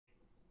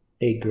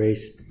Hey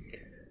Grace,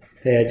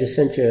 hey, I just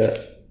sent you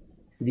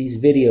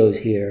these videos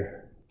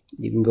here.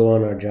 You can go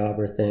on our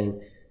Jobber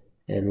thing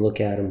and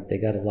look at them. They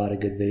got a lot of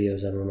good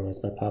videos. I don't know,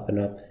 it's not popping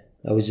up.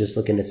 I was just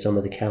looking at some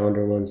of the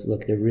calendar ones.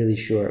 Look, they're really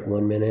short,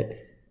 1 minute.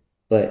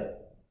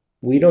 But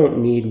we don't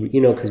need,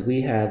 because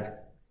we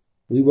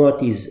want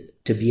these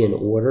to be in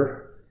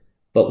order,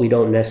 but we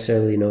don't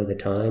necessarily know the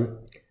time.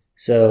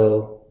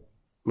 So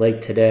like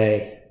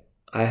today,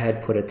 I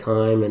had put a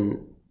time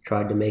and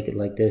tried to make it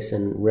like this,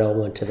 and Rel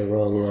went to the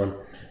wrong one.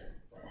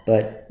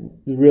 But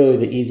really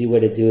the easy way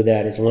to do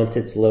that is once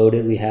it's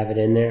loaded, we have it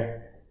in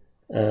there.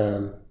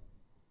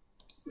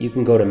 You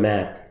can go to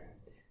map.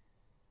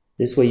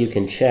 This way you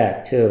can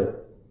check too.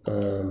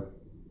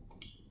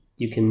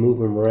 You can move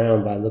them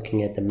around by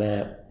looking at the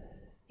map.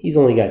 He's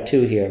only got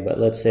 2 here, but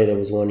let's say there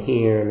was 1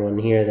 here and 1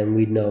 here, then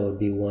we'd know it would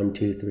be 1,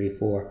 2, 3,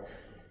 4.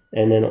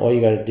 And then all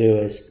you got to do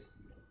is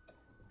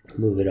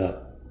move it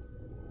up.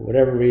 For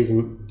whatever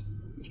reason,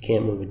 you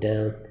can't move it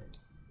down.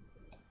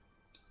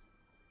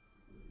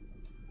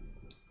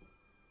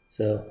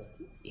 So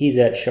he's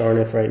at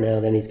Sharniff right now,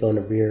 then he's going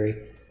to Brewery,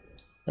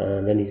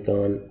 then he's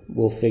going,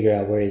 we'll figure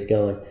out where he's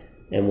going,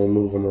 and we'll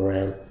move him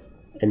around.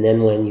 And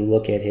then when you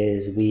look at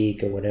his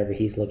week or whatever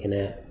he's looking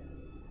at,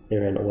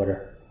 they're in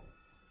order.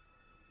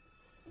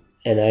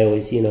 And I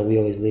always, we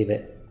always leave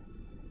it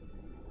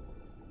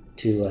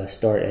to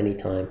start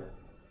anytime.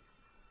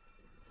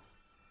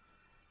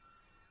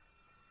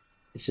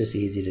 It's just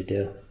easy to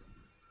do.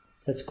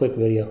 That's a quick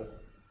video.